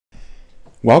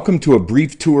Welcome to a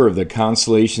brief tour of the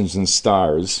constellations and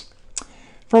stars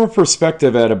from a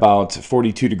perspective at about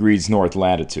 42 degrees north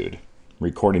latitude.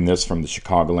 Recording this from the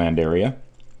Chicagoland area.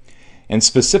 And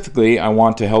specifically, I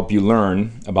want to help you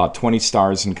learn about 20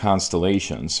 stars and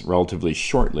constellations relatively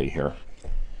shortly here.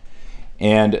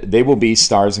 And they will be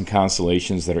stars and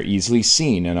constellations that are easily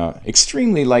seen in an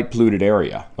extremely light polluted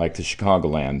area like the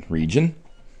Chicagoland region,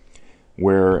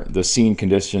 where the scene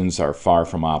conditions are far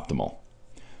from optimal.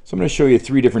 So I'm going to show you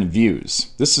three different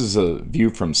views. This is a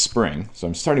view from spring. So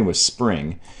I'm starting with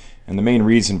spring. And the main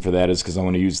reason for that is because I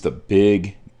want to use the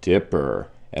Big Dipper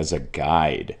as a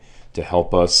guide to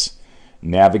help us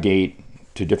navigate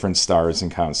to different stars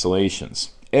and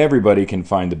constellations. Everybody can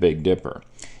find the Big Dipper.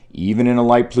 Even in a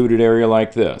light polluted area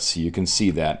like this, you can see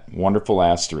that wonderful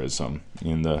asterism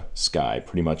in the sky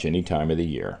pretty much any time of the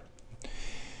year.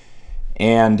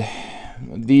 And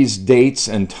these dates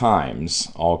and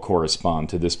times all correspond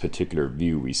to this particular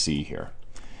view we see here.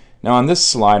 Now on this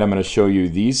slide, I'm going to show you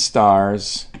these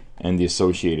stars and the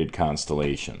associated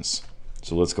constellations.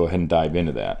 So let's go ahead and dive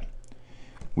into that.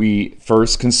 We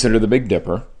first consider the Big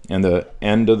Dipper, and the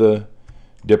end of the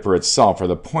Dipper itself are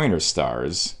the pointer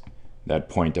stars that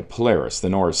point to Polaris, the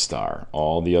North Star.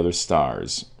 All the other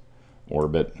stars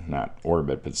orbit, not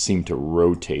orbit, but seem to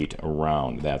rotate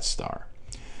around that star.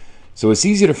 So it's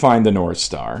easy to find the North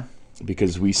Star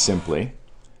because we simply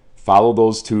follow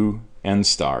those two end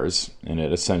stars and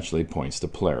it essentially points to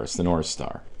Polaris, the North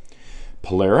Star.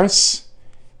 Polaris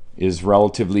is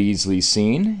relatively easily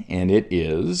seen and it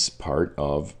is part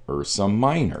of Ursa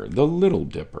Minor, the Little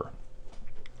Dipper.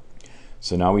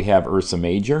 So now we have Ursa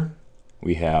Major,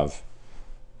 we have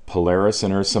Polaris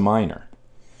and Ursa Minor.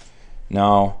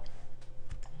 Now,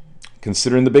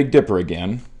 considering the Big Dipper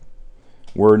again,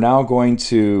 we're now going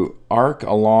to arc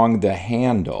along the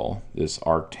handle, this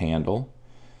arced handle,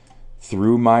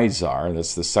 through Mizar.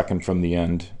 That's the second from the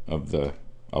end of the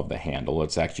handle.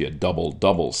 It's actually a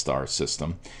double star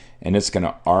system, and it's going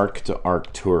to arc to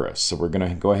Arcturus. So we're going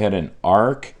to go ahead and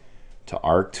arc to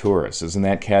Arcturus. Isn't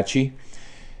that catchy?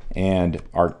 And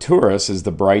Arcturus is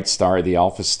the bright star, the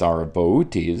alpha star of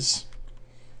Bootes.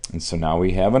 And so now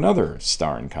we have another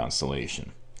star and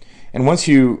constellation. And once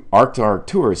you arc to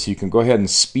Arcturus, you can go ahead and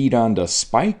speed on to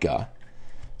Spica.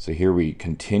 So here we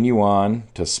continue on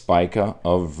to Spica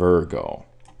of Virgo.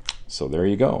 So there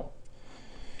you go.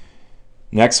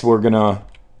 Next, we're going to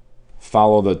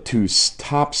follow the two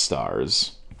top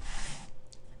stars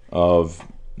of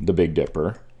the Big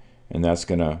Dipper, and that's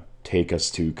going to take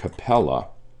us to Capella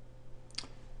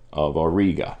of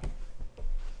Auriga.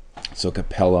 So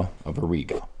Capella of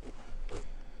Auriga.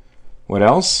 What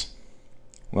else?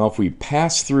 Well, if we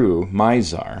pass through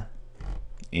Mizar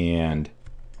and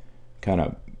kind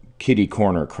of kitty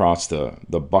corner across the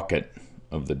bucket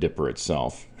of the Dipper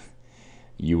itself,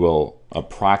 you will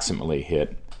approximately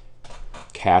hit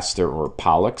Castor or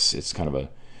Pollux. It's kind of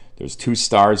there's two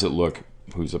stars that look,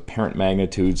 whose apparent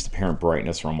magnitudes, the apparent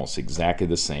brightness are almost exactly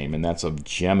the same, and that's of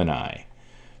Gemini.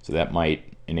 So that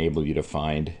might enable you to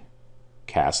find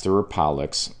Castor or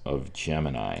Pollux of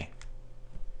Gemini.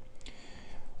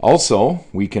 Also,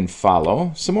 we can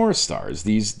follow some more stars.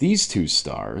 These two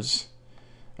stars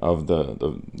of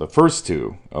the first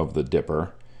two of the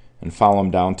Dipper, and follow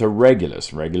them down to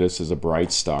Regulus. Regulus is a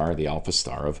bright star, the alpha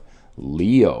star of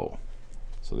Leo.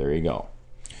 So there you go.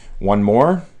 One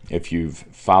more. If you've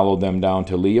followed them down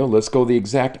to Leo, let's go the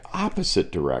exact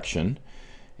opposite direction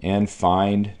and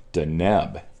find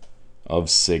Deneb of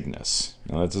Cygnus.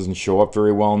 Now that doesn't show up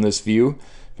very well in this view,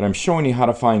 but I'm showing you how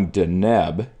to find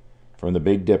Deneb from the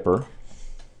Big Dipper,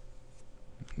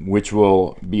 which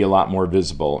will be a lot more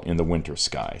visible in the winter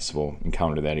sky. So we'll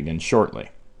encounter that again shortly.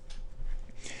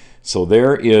 So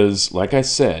there is, like I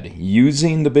said,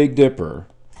 using the Big Dipper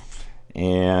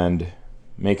and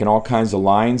making all kinds of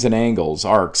lines and angles,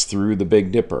 arcs through the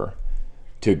Big Dipper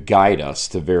to guide us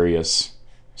to various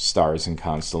stars and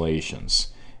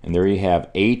constellations. And there you have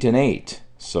 8 and 8.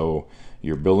 So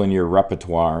you're building your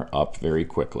repertoire up very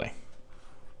quickly.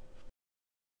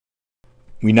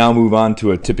 We now move on to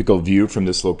a typical view from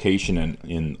this location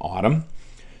in autumn.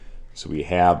 So we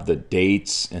have the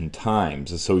dates and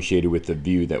times associated with the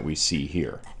view that we see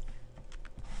here.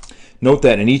 Note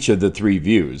that in each of the three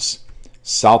views,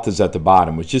 south is at the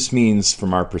bottom, which just means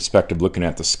from our perspective looking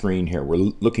at the screen here,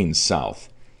 we're looking south.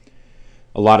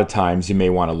 A lot of times you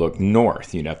may want to look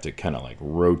north. You'd have to kind of like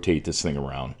rotate this thing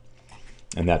around.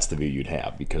 And that's the view you'd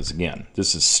have because, again,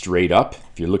 this is straight up.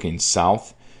 If you're looking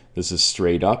south, this is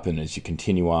straight up, and as you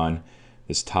continue on,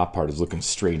 this top part is looking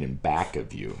straight in back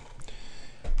of you.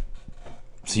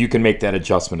 So you can make that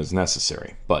adjustment as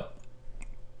necessary. But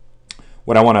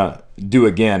what I want to do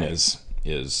again is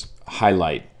is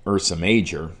highlight Ursa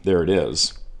Major. There it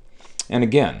is. And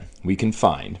again, we can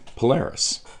find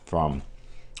Polaris from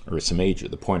Ursa Major,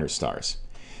 the pointer stars.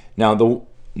 Now, the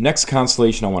next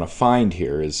constellation I want to find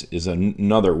here is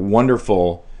another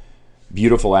wonderful,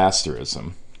 beautiful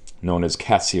asterism known as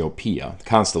Cassiopeia. The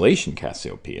constellation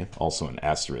Cassiopeia, also an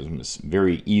asterism, is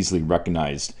very easily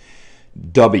recognized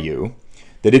W,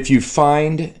 that if you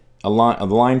find a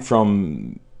line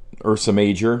from Ursa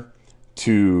Major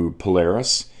to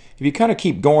Polaris, if you kind of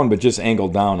keep going but just angle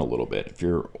down a little bit, if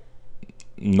you're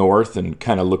north and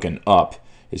kind of looking up,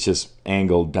 it's just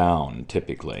angled down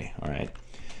typically, all right?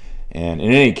 And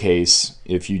in any case,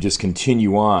 if you just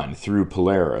continue on through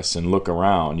Polaris and look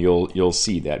around, you'll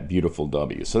see that beautiful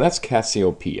W. So that's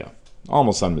Cassiopeia,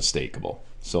 almost unmistakable.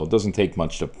 So it doesn't take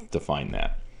much to find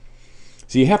that.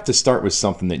 So you have to start with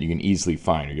something that you can easily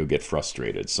find or you'll get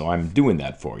frustrated. So I'm doing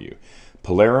that for you.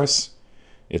 Polaris,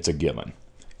 it's a given.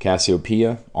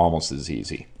 Cassiopeia, almost as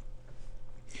easy.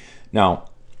 Now,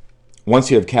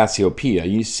 once you have Cassiopeia,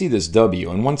 you see this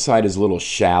W, and one side is a little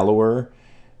shallower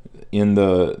in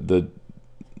the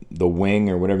wing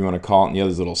or whatever you want to call it, and the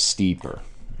other is a little steeper,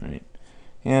 right?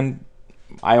 And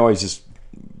I always just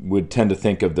would tend to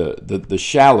think of the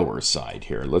shallower side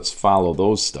here. Let's follow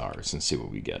those stars and see what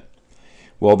we get.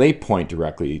 Well, they point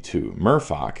directly to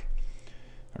Merfak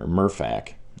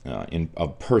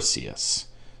of Perseus.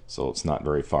 So it's not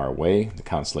very far away, the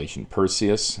constellation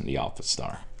Perseus and the Alpha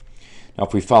star. Now,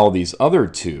 if we follow these other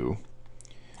two,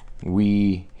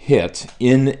 we hit,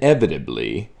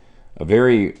 inevitably, a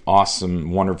very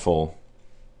awesome, wonderful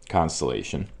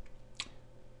constellation,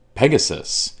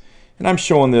 Pegasus. And I'm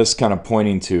showing this kind of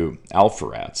pointing to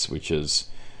Alpheratz, which is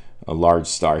a large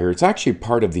star here. It's actually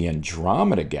part of the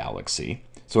Andromeda galaxy.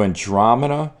 So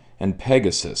Andromeda and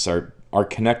Pegasus are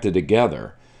connected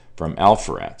together from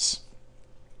Alpheratz.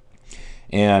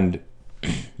 And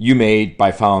you may,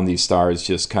 by following these stars,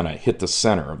 just kind of hit the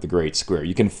center of the Great Square.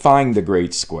 You can find the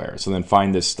Great Square. So then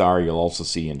find this star, you'll also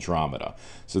see Andromeda.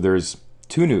 So there's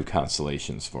two new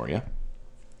constellations for you.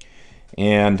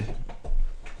 And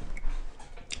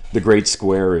the Great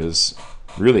Square is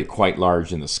really quite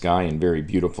large in the sky and very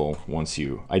beautiful once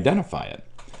you identify it.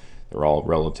 They're all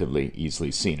relatively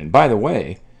easily seen. And by the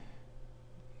way,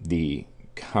 the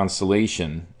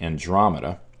constellation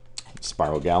Andromeda,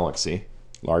 spiral galaxy,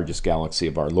 largest galaxy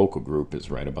of our local group,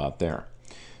 is right about there.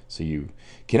 So you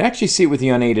can actually see it with the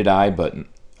unaided eye, but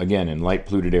again, in light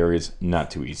polluted areas,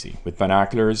 not too easy. With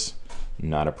binoculars,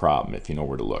 not a problem if you know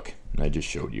where to look. And I just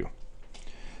showed you.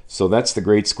 So that's the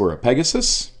Great Square of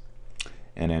Pegasus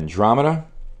and Andromeda.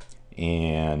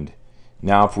 And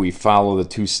now if we follow the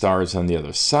two stars on the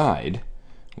other side,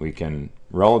 we can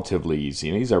relatively easy,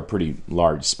 and these are pretty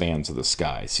large spans of the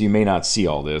sky, so you may not see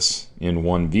all this in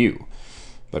one view.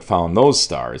 But following those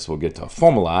stars, we'll get to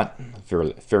Fomalhaut,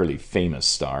 a fairly famous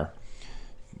star,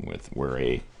 where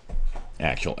a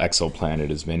actual exoplanet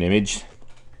has been imaged.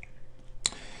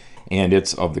 And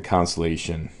it's of the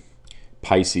constellation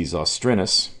Pisces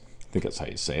Austrinus. I think that's how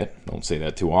you say it. Don't say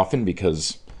that too often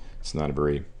because it's not a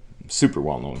very super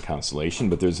well-known constellation,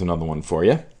 but there's another one for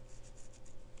you.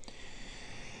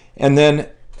 And then,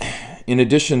 in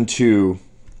addition to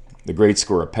the Great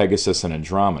Square of Pegasus and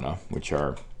Andromeda, which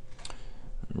are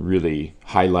really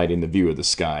highlighting the view of the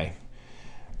sky,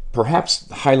 perhaps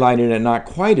highlighting it not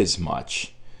quite as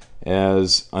much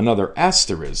as another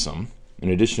asterism, in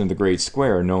addition to the Great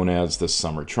Square, known as the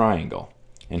Summer Triangle.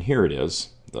 And here it is,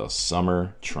 the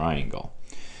Summer Triangle.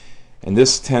 And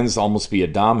this tends to almost be a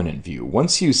dominant view.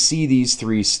 Once you see these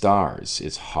three stars,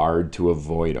 it's hard to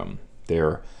avoid them.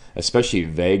 They're especially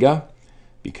Vega,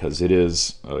 because it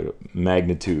is a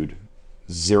magnitude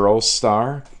 0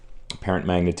 star, apparent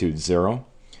magnitude 0,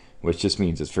 which just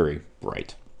means it's very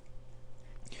bright.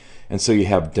 And so you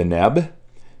have Deneb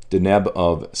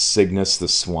of Cygnus the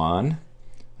Swan.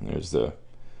 There's the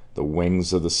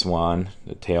wings of the swan,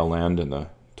 the tail end, and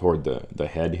toward the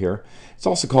head here. It's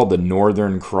also called the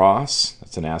Northern Cross.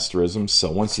 That's an asterism. So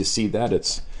once you see that,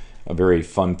 it's a very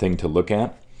fun thing to look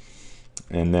at.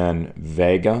 And then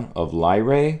Vega of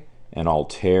Lyrae and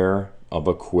Altair of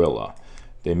Aquila.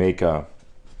 They make a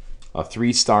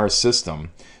 3-star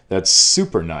system that's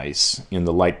super nice in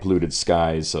the light polluted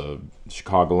skies of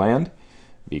Chicagoland,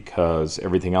 because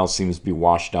everything else seems to be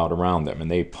washed out around them,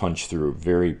 and they punch through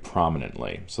very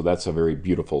prominently. So that's a very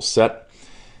beautiful set,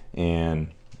 and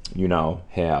you now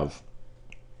have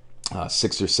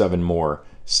 6 or 7 more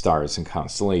stars and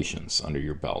constellations under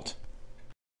your belt.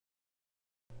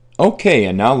 Okay,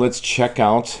 and now let's check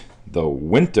out the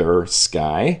winter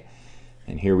sky.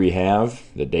 And here we have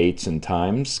the dates and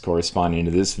times corresponding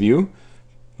to this view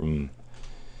from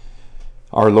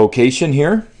our location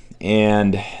here.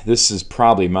 And this is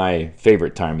probably my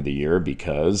favorite time of the year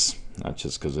because, not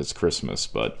just because it's Christmas,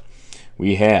 but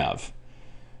we have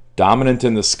dominant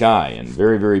in the sky and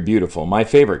very, very beautiful, my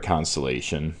favorite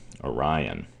constellation,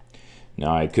 Orion.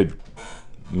 Now I could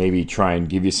maybe try and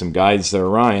give you some guides to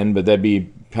Orion, but that'd be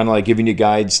kind of like giving you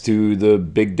guides to the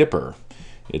Big Dipper.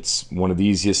 It's one of the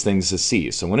easiest things to see.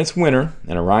 So when it's winter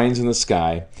and Orion's in the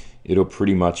sky, it'll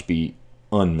pretty much be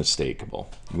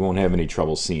unmistakable. You won't have any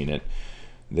trouble seeing it.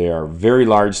 They are very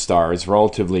large stars,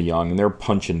 relatively young, and they're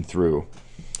punching through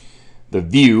the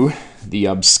view, the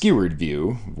obscured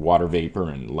view of water vapor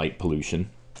and light pollution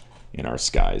in our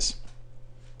skies.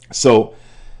 So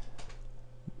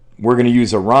we're going to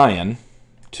use Orion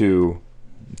to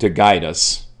guide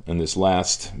us in this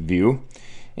last view.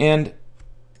 And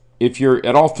if you're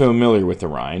at all familiar with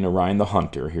Orion, Orion the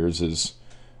hunter, here's his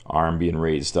arm being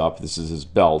raised up. This is his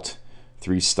belt.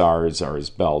 3 stars are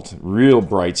his belt. Real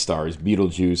bright stars,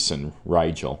 Betelgeuse and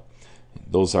Rigel.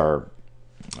 Those are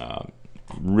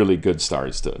really good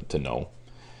stars to know.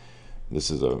 This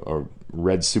is a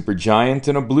red supergiant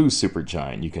and a blue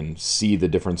supergiant. You can see the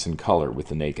difference in color with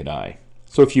the naked eye.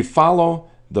 So if you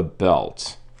follow the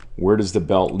belt, where does the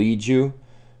belt lead you?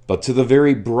 But to the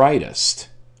very brightest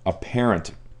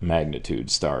apparent magnitude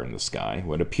star in the sky.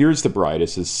 What appears the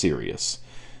brightest is Sirius.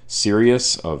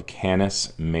 Sirius of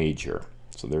Canis Major.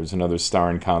 So there's another star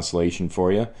and constellation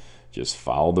for you. Just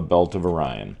follow the belt of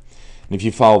Orion. And if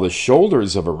you follow the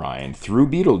shoulders of Orion through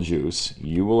Betelgeuse,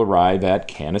 you will arrive at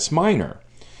Canis Minor.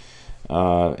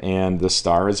 And the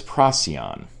star is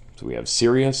Procyon. So we have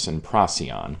Sirius and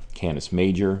Procyon, Canis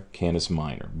Major, Canis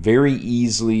Minor. Very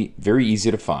easy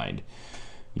to find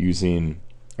using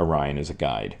Orion as a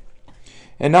guide.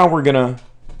 And now we're going to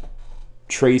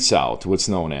trace out what's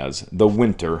known as the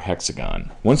winter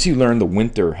hexagon. Once you learn the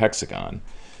winter hexagon,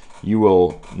 you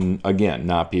will, again,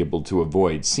 not be able to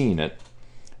avoid seeing it,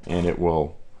 and it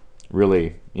will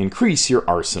really increase your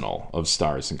arsenal of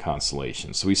stars and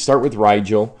constellations. So we start with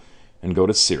Rigel and go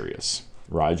to Sirius.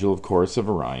 Rigel, of course, of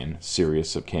Orion,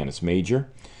 Sirius of Canis Major.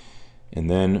 And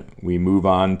then we move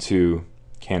on to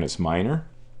Canis Minor,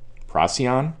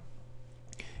 Procyon.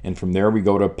 And from there we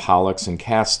go to Pollux and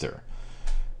Castor,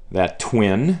 that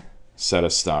twin set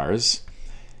of stars.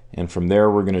 And from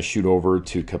there we're going to shoot over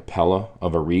to Capella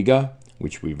of Auriga,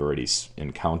 which we've already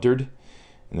encountered.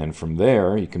 And then from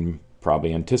there you can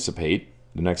probably anticipate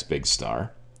the next big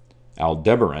star,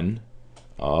 Aldebaran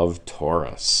of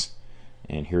Taurus.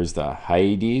 And here's the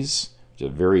Pleiades, which is a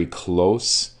very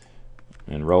close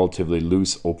and relatively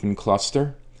loose open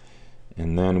cluster.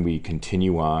 And then we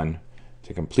continue on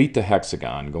to complete the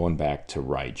hexagon, going back to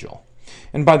Rigel.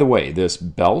 And by the way, this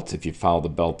belt, if you follow the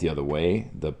belt the other way,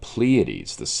 the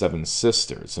Pleiades, the 7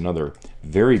 sisters, another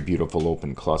very beautiful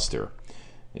open cluster,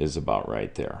 is about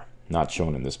right there. Not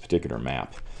shown in this particular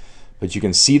map. But you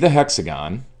can see the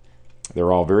hexagon.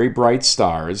 They're all very bright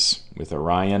stars, with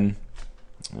Orion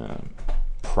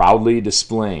proudly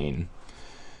displaying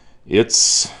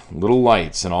its little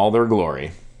lights in all their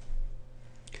glory.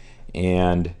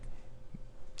 And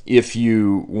if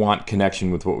you want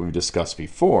connection with what we've discussed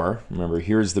before, remember,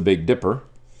 here's the Big Dipper.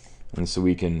 And so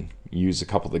we can use a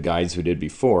couple of the guides we did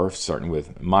before, starting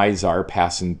with Mizar,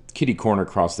 passing kitty corner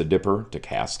across the Dipper to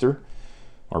Castor,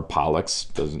 or Pollux.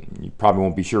 You probably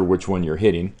won't be sure which one you're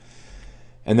hitting.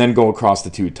 And then go across the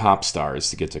 2 top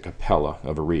stars to get to Capella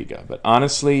of Auriga. But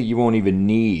honestly, you won't even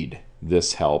need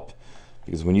this help,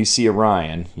 because when you see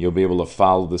Orion, you'll be able to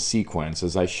follow the sequence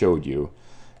as I showed you.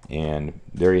 And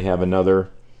there you have another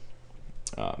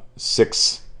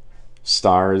 6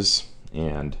 stars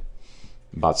and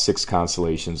about 6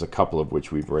 constellations, a couple of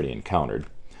which we've already encountered,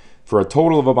 for a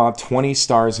total of about 20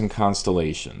 stars and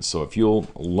constellations. So if you'll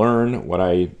learn what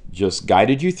I just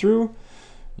guided you through,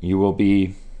 you will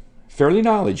be fairly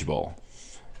knowledgeable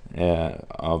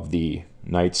of the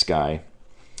night sky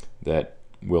that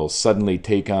will suddenly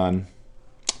take on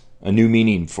a new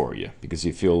meaning for you, because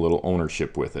you feel a little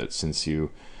ownership with it, since you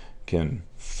can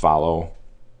follow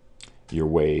your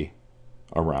way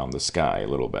around the sky a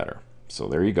little better. So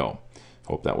there you go.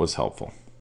 Hope that was helpful.